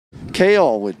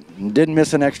Cael didn't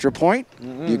miss an extra point.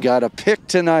 You got a pick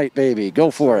tonight, baby.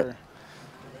 Go for it.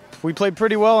 We played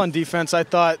pretty well on defense. I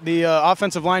thought the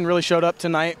offensive line really showed up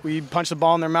tonight. We punched the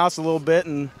ball in their mouths a little bit,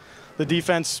 and the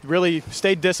defense really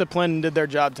stayed disciplined and did their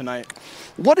job tonight.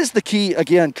 What is the key?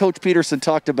 Again, Coach Peterson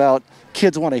talked about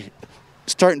kids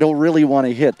starting to really want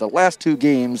to hit. The last 2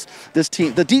 games, this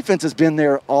team, the defense has been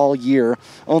there all year,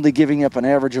 only giving up an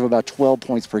average of about 12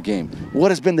 points per game. What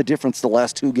has been the difference the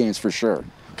last 2 games for sure?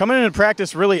 Coming into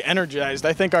practice really energized.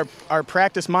 I think our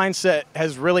practice mindset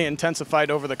has really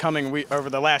intensified over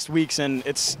the last weeks, and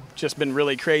it's just been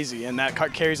really crazy, and that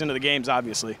carries into the games,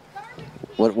 obviously.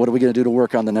 What are we going to do to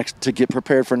work on to get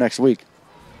prepared for next week?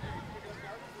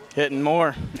 Hitting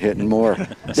more. Hitting more.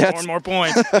 Scoring more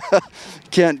points.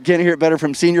 Can't hear it better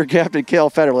from senior captain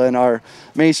Cael Fiderlein, our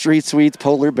Main Street Suites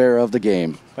polar bear of the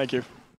game. Thank you.